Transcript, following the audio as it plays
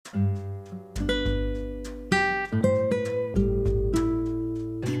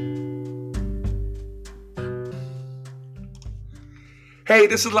Hey,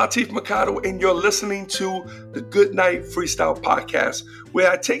 this is Latif Mercado, and you're listening to the Good Night Freestyle Podcast,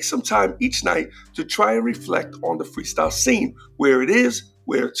 where I take some time each night to try and reflect on the freestyle scene, where it is,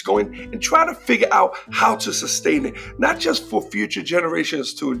 where it's going, and try to figure out how to sustain it, not just for future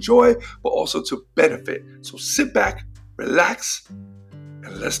generations to enjoy, but also to benefit. So sit back, relax,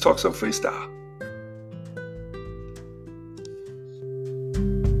 and let's talk some freestyle.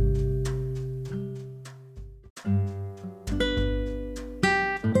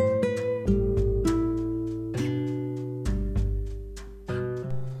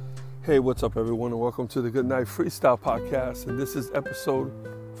 Hey, what's up, everyone, and welcome to the Good Night Freestyle Podcast. And this is episode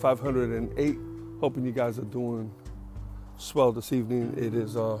 508. Hoping you guys are doing swell this evening. It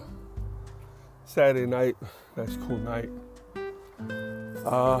is Saturday night. Nice, cool night.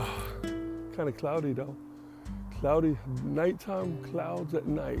 Kind of cloudy though. Cloudy nighttime, clouds at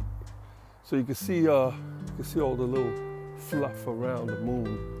night. So you can see all the little fluff around the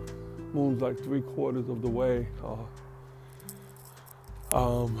moon. Moon's like 3/4 of the way.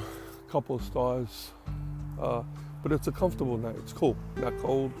 Couple of stars, but it's a comfortable night. It's cool, not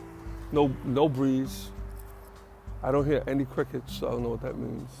cold, no breeze. I don't hear any crickets, so I don't know what that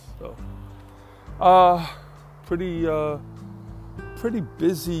means. So, pretty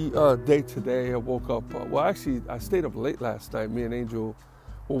busy day today. I woke up. Actually, I stayed up late last night. Me and Angel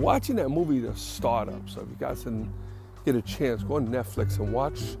were watching that movie, The Startup. So if you guys can get a chance, go on Netflix and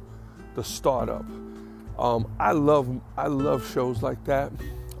watch The Startup. I love shows like that.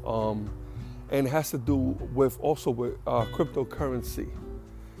 And it has to do with cryptocurrency,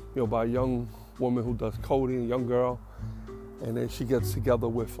 by a young woman who does coding, a young girl, and then she gets together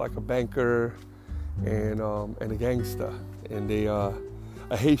with like a banker and a gangster, and they a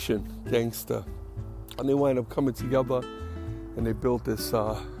Haitian gangster, and they wind up coming together, and they built this.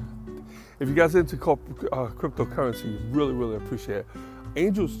 If you guys are into cryptocurrency, you really appreciate it.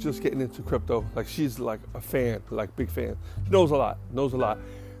 Angel's just getting into crypto, like she's like a fan, like big fan. She knows a lot.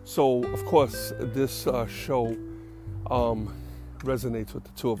 So, of course, this show resonates with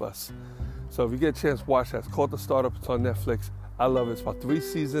the two of us. So if you get a chance, watch that. It's called The Startup. It's on Netflix. I love it. It's about 3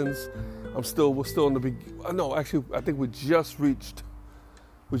 seasons. We're still in the beginning. No, actually, I think we just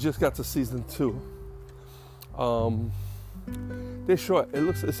got to season 2. They're short.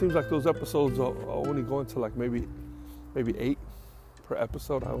 It seems like those episodes are only going to like maybe 8 per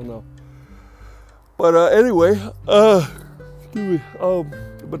episode. I don't know. But anyway, excuse me.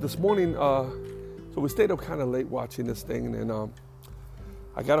 But this morning, so we stayed up kind of late watching this thing, and then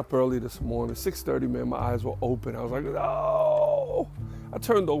I got up early this morning, 6:30, man, my eyes were open. I was like, no! I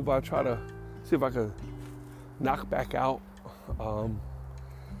turned over, I tried to see if I could knock back out,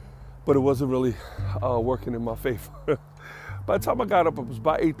 but it wasn't really working in my favor. By the time I got up, it was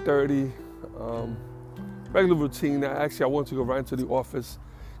about 8:30, regular routine. I wanted to go right into the office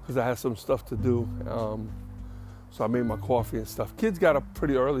because I had some stuff to do. So I made my coffee and stuff. Kids got up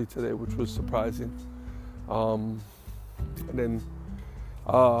pretty early today, which was surprising. And then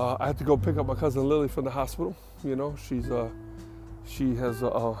I had to go pick up my cousin Lily from the hospital. She has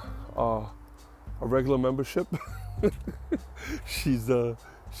a regular membership. She's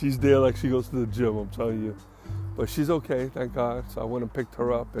there like she goes to the gym, I'm telling you. But she's okay, thank God. So I went and picked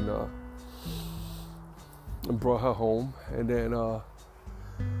her up and brought her home. And then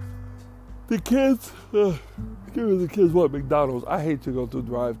the kids want McDonald's. I hate to go through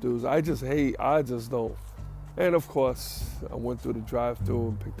drive-thrus. I just don't. And of course, I went through the drive-thru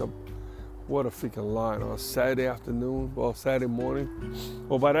and picked up, what a freaking line, on Saturday morning.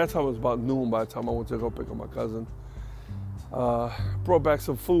 Well, by that time it was about noon by the time I went to go pick up my cousin. Brought back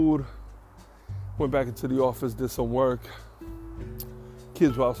some food, went back into the office, did some work.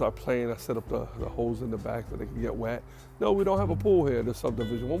 Kids were outside playing. I set up the hose in the back so they could get wet. No, we don't have a pool here, this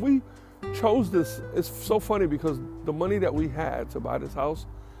subdivision. When we chose this, it's so funny because the money that we had to buy this house,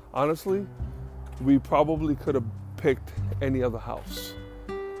 honestly, we probably could have picked any other house.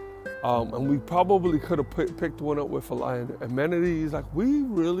 And we probably could have picked one up with a lot of amenities. Like, we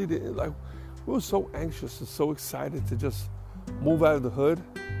really didn't, like, we were so anxious and so excited to just move out of the hood,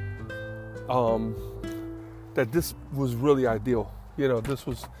 that this was really ideal. This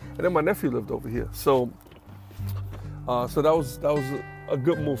was, and then my nephew lived over here. So that was a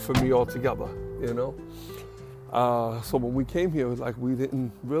good move for me altogether, So when we came here, like, we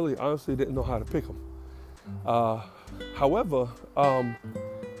honestly didn't know how to pick them. However,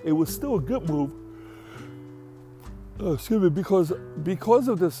 it was still a good move. Excuse me, because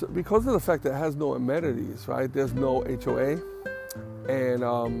of the fact that it has no amenities, right? There's no HOA, and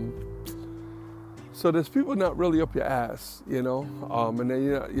So there's people not really up your ass, and then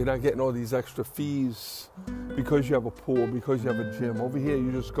you're not getting all these extra fees because you have a pool, because you have a gym. Over here,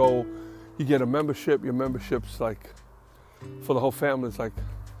 you just go, you get a membership. Your membership's like, for the whole family, it's like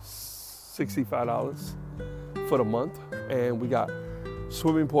 $65 for the month. And we got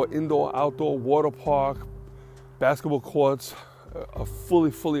swimming pool, indoor, outdoor, water park, basketball courts, a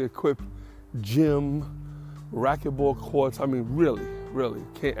fully equipped gym, racquetball courts. I mean, really,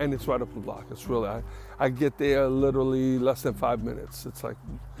 and it's right up the block. It's really, I get there literally less than 5 minutes. It's like,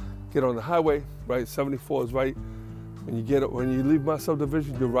 get on the highway, right? 74 is right. When you leave my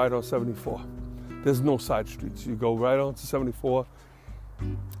subdivision, you're right on 74. There's no side streets. You go right on to 74,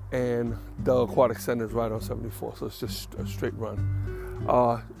 and the aquatic center is right on 74. So it's just a straight run.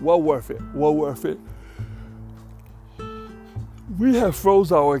 Well worth it. We have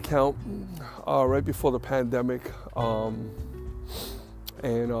froze our account right before the pandemic. So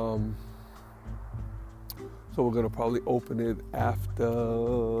we're going to probably open it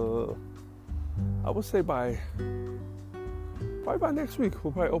after, I would say probably by next week.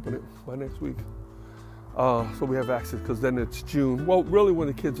 We'll probably open it by next week. So we have access, because then it's June. Well, really when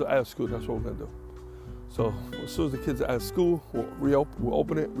the kids are out of school, that's what we're going to do. So as soon as the kids are out of school, we'll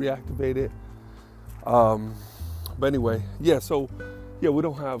open it, reactivate it. But anyway, we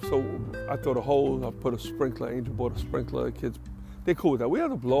don't have, so I throw the hose, I put a sprinkler, Angel bought a sprinkler, kids, they're cool with that. We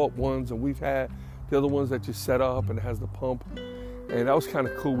have the blow up ones, and we've had the other ones that you set up and it has the pump. And that was kind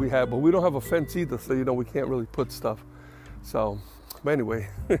of cool but we don't have a fence either, so we can't really put stuff. So, but anyway,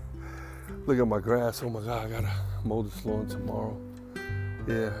 look at my grass. Oh my God, I gotta mow this lawn tomorrow.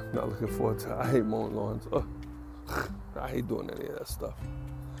 Yeah, not looking forward to it. I hate mowing lawns. I hate doing any of that stuff.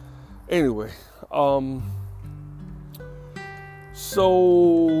 Anyway,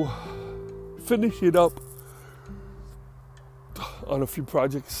 so finish it up on a few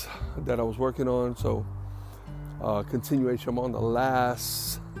projects that I was working on. So continuation, I'm on the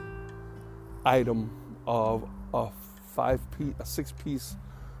last item of a 6-piece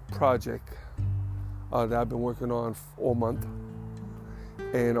project that I've been working on all month.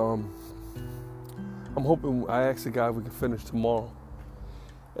 And I'm hoping, I asked the guy if we can finish tomorrow.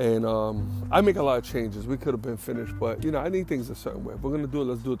 And I make a lot of changes. We could have been finished, but I need things a certain way. If we're gonna do it,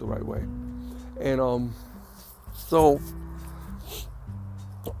 let's do it the right way. And so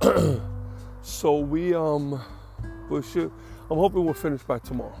I'm hoping we'll finish by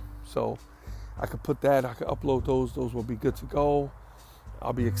tomorrow. So I could put that, I could upload those will be good to go.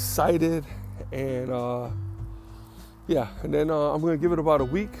 I'll be excited, and and then I'm gonna give it about a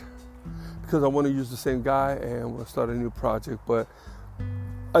week, because I want to use the same guy and we'll start a new project. But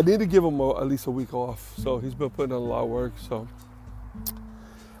I need to give him at least a week off. So he's been putting in a lot of work. So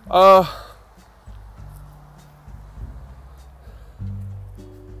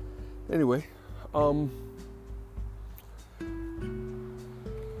anyway,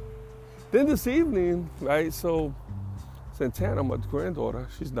 then this evening, right, so Santana, my granddaughter,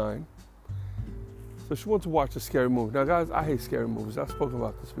 she's 9, so she wants to watch a scary movie. Now guys, I hate scary movies. I've spoken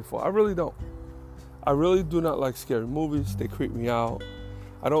about this before. I really don't. I really do not like scary movies. They creep me out.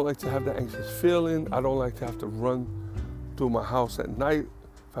 I don't like to have that anxious feeling. I don't like to have to run through my house at night.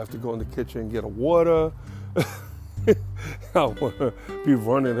 If I have to go in the kitchen and get a water, I want to be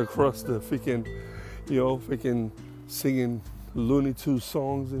running across the freaking singing Looney Tunes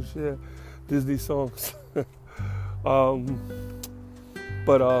songs and shit, Disney songs. So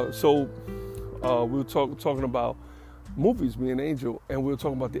we were talking about movies, me and Angel, and we were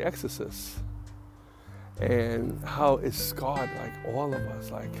talking about The Exorcist and how it scarred like all of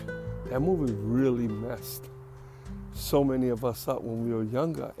us. Like, that movie really messed so many of us up when we were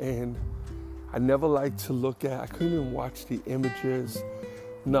younger, and I never liked to look at, I couldn't even watch the images,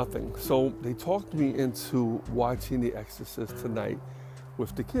 nothing. So they talked me into watching The Exorcist tonight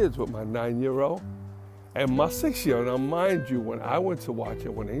with the kids, with my 9-year-old and my 6-year-old. Now, mind you, when I went to watch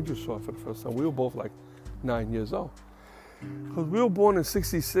it, when Angel saw it for the first time, we were both like 9 years old. Because we were born in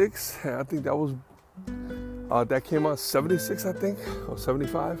 66, and I think that was, that came out 76, I think, or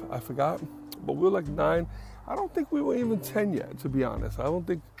 75, I forgot. But we were like 9. I don't think we were even 10 yet, to be honest.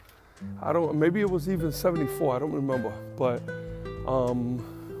 Maybe it was even 74, I don't remember. But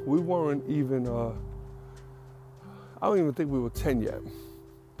we weren't even, I don't even think we were 10 yet.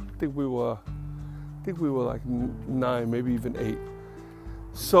 I think we were like 9, maybe even 8.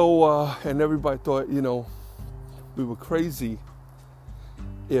 So, and everybody thought, we were crazy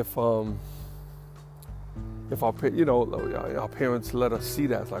if our parents let us see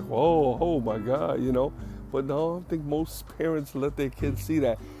that. It's like, whoa, oh my God, But no, I think most parents let their kids see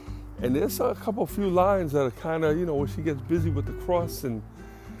that. And there's a few lines that are kind of, where she gets busy with the cross and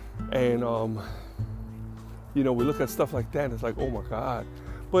And, we look at stuff like that and it's like, oh my God.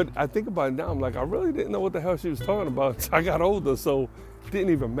 But I think about it now, I'm like, I really didn't know what the hell she was talking about until I got older, so it didn't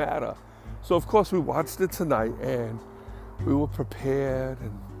even matter. So of course we watched it tonight and we were prepared,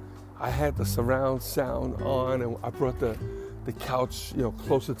 and I had the surround sound on, and I brought the couch,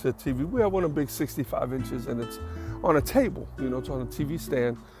 closer to the TV. We have one of the big 65 inches, and it's on a table, it's on a TV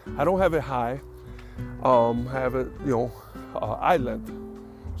stand. I don't have it high. I have it, eye length.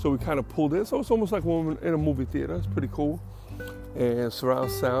 So we kind of pulled it. So it's almost like we're in a movie theater. It's pretty cool. And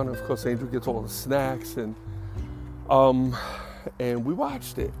surround sound. And of course, Angel gets all the snacks, and we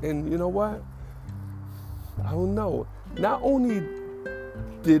watched it. And you know what? I don't know. Not only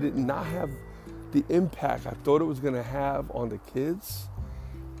did it not have the impact I thought it was going to have on the kids,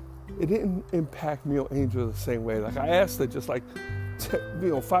 it didn't impact me or Angel the same way. Like I asked her just like,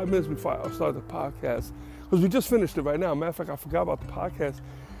 5 minutes before I started the podcast, because we just finished it right now. Matter of fact, I forgot about the podcast.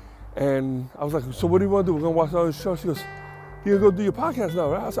 And I was like, so what do you want to do? We're going to watch another show. She goes, you're going to go do your podcast now,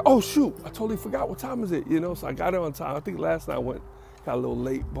 right? I said, oh, shoot. I totally forgot. What time is it? So I got it on time. I think last night got a little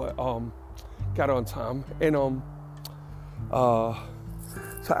late, but got it on time. And so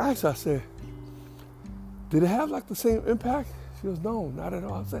I asked her, I said, did it have like the same impact? She goes, no, not at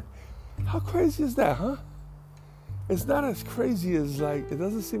all. I said, how crazy is that, huh? It's not as crazy as it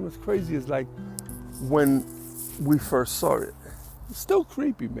doesn't seem as crazy as when we first saw it. It's still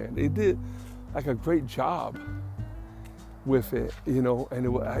creepy, man. They did like a great job with it, and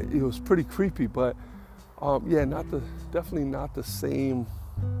it was pretty creepy, but definitely not the same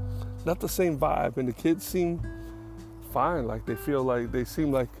vibe. And the kids seem fine. Like they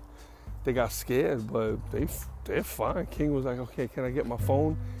seem like they got scared, but they're fine. King was like, okay, can I get my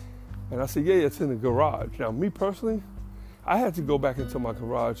phone? And I said, yeah, it's in the garage. Now, me personally, I had to go back into my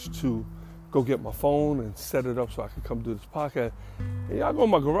garage to go get my phone and set it up so I could come do this podcast. And y'all go in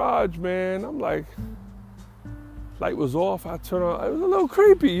my garage, man. I'm like, light was off. I turned on. It was a little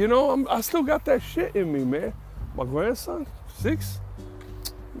creepy, I still got that shit in me, man. My grandson, 6,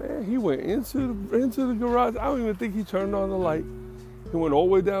 man, he went into the garage. I don't even think he turned on the light. He went all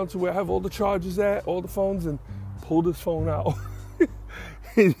the way down to where I have all the chargers at, all the phones, and pulled his phone out.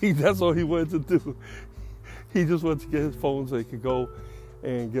 That's all he wanted to do. He just wanted to get his phone so he could go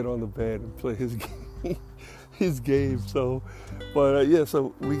and get on the bed and play his game. So, but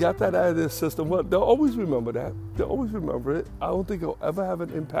so we got that out of their system. Well, they'll always remember that. They'll always remember it. I don't think it'll ever have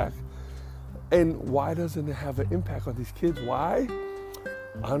an impact. And why doesn't it have an impact on these kids? Why?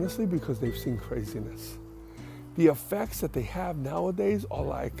 Honestly, because they've seen craziness. The effects that they have nowadays are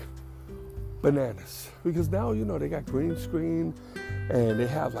like bananas. Because now, they got green screen, and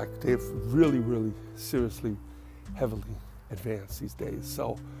they've really, really seriously, heavily advanced these days.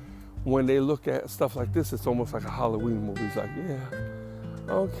 So when they look at stuff like this, it's almost like a Halloween movie. It's like, yeah,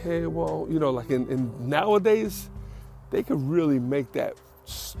 okay, well, like in nowadays, they could really make that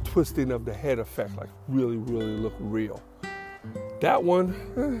twisting of the head effect like really, really look real. That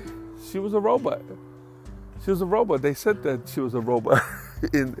one, she was a robot. She was a robot. They said that she was a robot.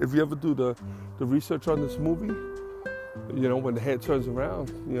 And if you ever do the research on this movie, when the head turns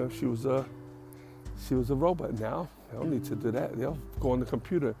around, she was a robot. Now they don't need to do that. They'll go on the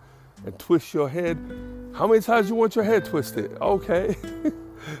computer and twist your head. How many times you want your head twisted? Okay,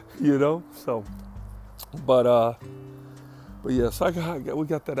 So, but yeah. So we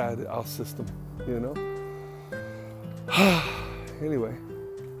got that out of our system. Anyway,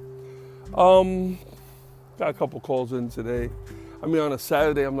 got a couple calls in today. On a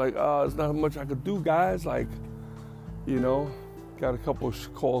Saturday, I'm like, there's not much I could do, guys. Got a couple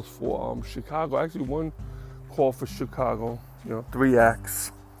of calls for Chicago. Actually, one call for Chicago, 3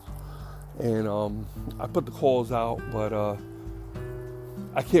 acts. And I put the calls out, but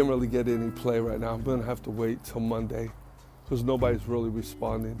I can't really get any play right now. I'm going to have to wait till Monday because nobody's really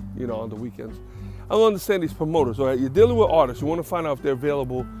responding, on the weekends. I don't understand these promoters, all right? You're dealing with artists. You want to find out if they're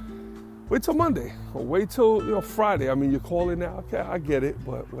available. Wait till Monday or wait till, Friday. You're calling now. Okay, I get it,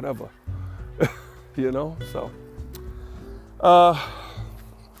 but whatever.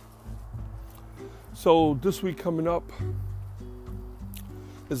 So this week coming up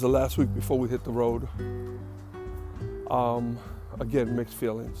is the last week before we hit the road. Again, mixed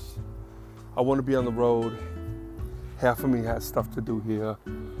feelings. I want to be on the road. Half of me has stuff to do here.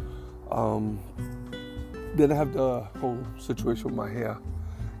 Then I have the whole situation with my hair.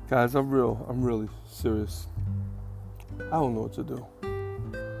 Guys, I'm really serious. I don't know what to do.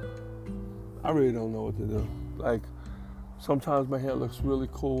 I really don't know what to do. Like, sometimes my hair looks really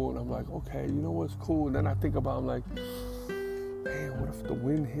cool, and I'm like, okay, you know what's cool? And then I think about, I'm like, man, what if the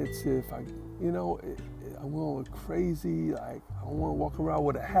wind hits it? If I want to look crazy. Like, I want to walk around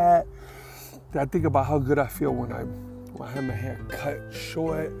with a hat. I think about how good I feel when I have my hair cut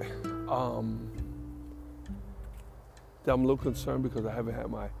short. I'm a little concerned because I haven't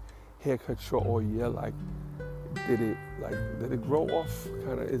had my hair cut short all year. Like, did it grow off?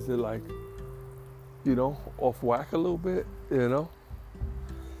 Kind of, is it like, off whack a little bit? So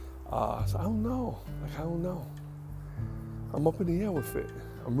I don't know. I don't know. I'm up in the air with it.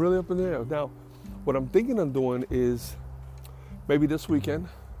 I'm really up in the air. Now, what I'm thinking of doing is maybe this weekend,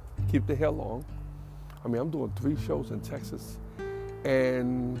 keep the hair long. I mean, I'm doing 3 shows in Texas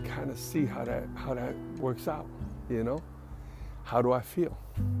and kind of see how that works out, How do I feel,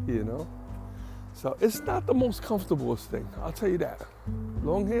 So it's not the most comfortable thing, I'll tell you that.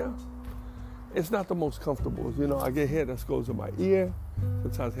 Long hair, it's not the most comfortable. I get hair that goes in my ear.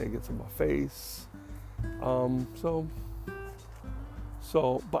 Sometimes hair gets in my face.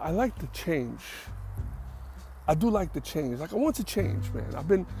 But I like the change. I do like the change. Like, I want to change, man. I've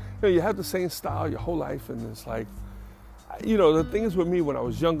been, you have the same style your whole life, and it's like, the thing is with me, when I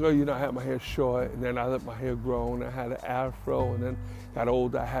was younger, I had my hair short, and then I let my hair grow, and I had an afro, and then got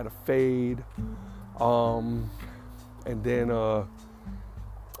older, I had a fade. And then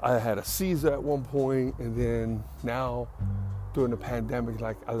I had a Caesar at one point, and then now, during the pandemic,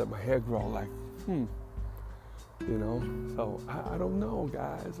 like, I let my hair grow, like, So I don't know,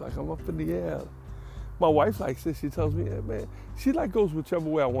 guys. Like, I'm up in the air. My wife likes it. She tells me, hey, man, she goes whichever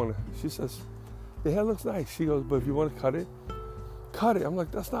way I want to. She says, your hair looks nice. She goes, but if you want to cut it, cut it. I'm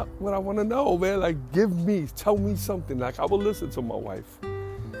like, that's not what I want to know, man. Like, tell me something. Like, I will listen to my wife.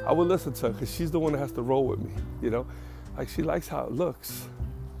 I will listen to her because she's the one that has to roll with me, Like, she likes how it looks.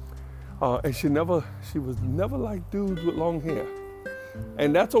 And she was never like dudes with long hair.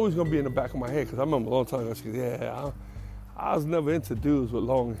 And that's always going to be in the back of my head because I remember a long time ago, she goes, I was never into dudes with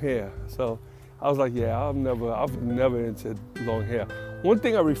long hair. So I was like, I'm never into long hair. One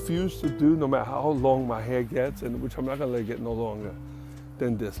thing I refuse to do, no matter how long my hair gets, and which I'm not going to let it get no longer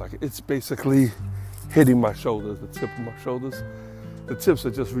than this. Like, it's basically hitting my shoulders, the tip of my shoulders. The tips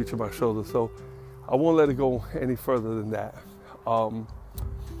are just reaching my shoulders. So I won't let it go any further than that.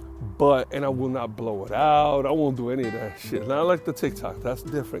 And I will not blow it out. I won't do any of that shit. Not like the TikTok. That's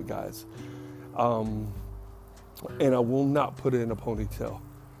different, guys. And I will not put it in a ponytail.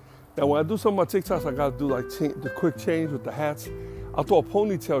 Now, when I do some of my TikToks, I got to do like the quick change with the hats. I'll throw a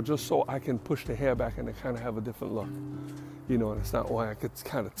ponytail just so I can push the hair back and it kind of have a different look. And it's not why I could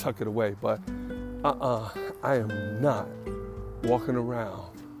kind of tuck it away. But I am not walking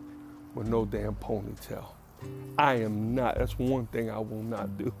around with no damn ponytail. I am not. That's one thing I will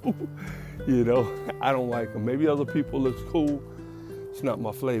not do. I don't like them. Maybe other people look cool. It's not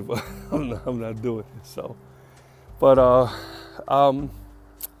my flavor. I'm not doing it. So, but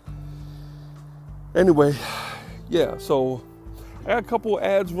anyway, yeah. So I got a couple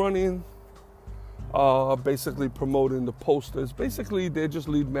ads running. Basically promoting the posters. Basically, they're just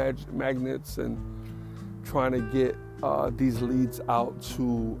lead magnets and trying to get these leads out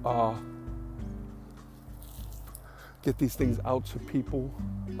to. Get these things out to people,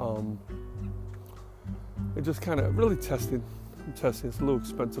 and just kind of really testing. It's a little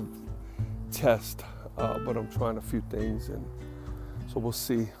expensive test, but I'm trying a few things, and so we'll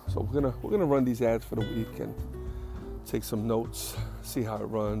see. So we're gonna run these ads for the week and take some notes, see how it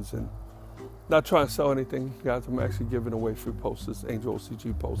runs, and not trying to sell anything, guys. I'm actually giving away free posters, Angel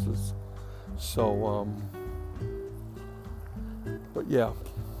OCG posters. So, but yeah,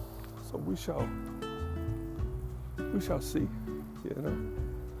 so we shall see,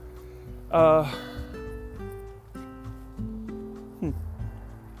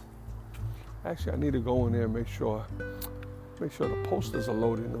 Actually, I need to go in there and make sure the posters are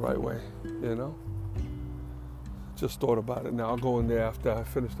loading the right way, Just thought about it now. I'll go in there after I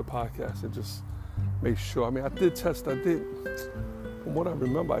finish the podcast and just make sure. I mean, from what I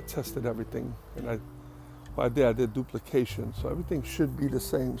remember, I tested everything. And I did duplication. So everything should be the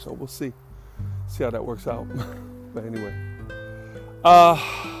same. So we'll see how that works out. But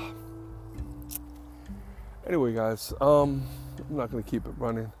anyway, guys, I'm not going to keep it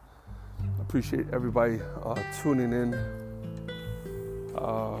running. I appreciate everybody tuning in.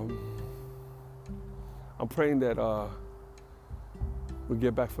 I'm praying that we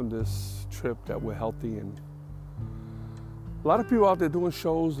get back from this trip that we're healthy, and a lot of people out there doing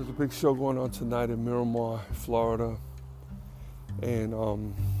shows. There's a big show going on tonight in Miramar, Florida, and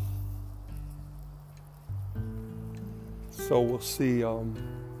so we'll see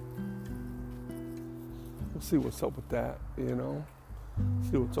what's up with that,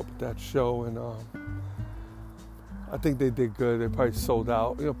 see what's up with that show, and I think they did good. They probably sold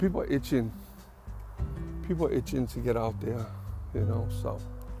out. People are itching people are itching to get out there, so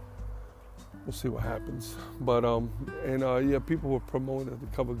we'll see what happens. But, yeah, people were promoting that the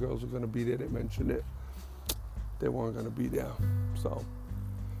cover girls were going to be there. They mentioned it. They weren't going to be there. So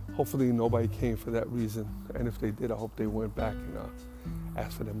hopefully nobody came for that reason. And if they did, I hope they went back and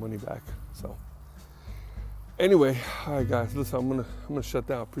asked for their money back. So anyway, all right, guys, listen, I'm gonna shut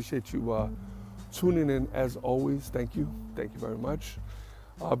down. Appreciate you tuning in as always. Thank you very much.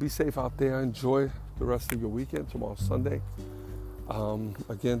 Be safe out there. Enjoy the rest of your weekend. Tomorrow's Sunday.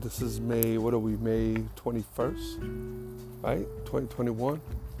 Again, this is May 21st, right? 2021.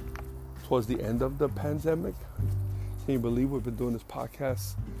 Towards the end of the pandemic. Can you believe we've been doing this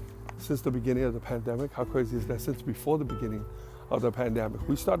podcast since the beginning of the pandemic? How crazy is that? Since before the beginning of the pandemic.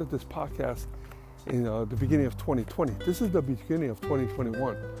 We started this podcast in the beginning of 2020. This is the beginning of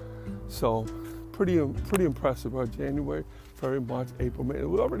 2021. So pretty impressive, right? January, February, March, April, May.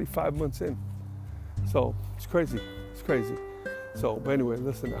 We're already 5 months in. So it's crazy. So, but anyway,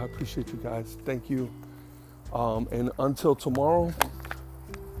 listen, I appreciate you guys. Thank you. And until tomorrow,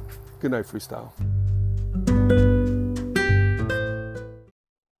 good night, Freestyle.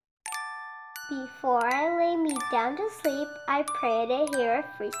 Before I lay me down to sleep, I pray to hear a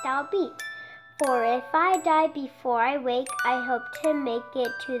freestyle beat. For if I die before I wake, I hope to make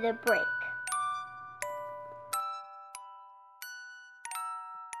it to the break.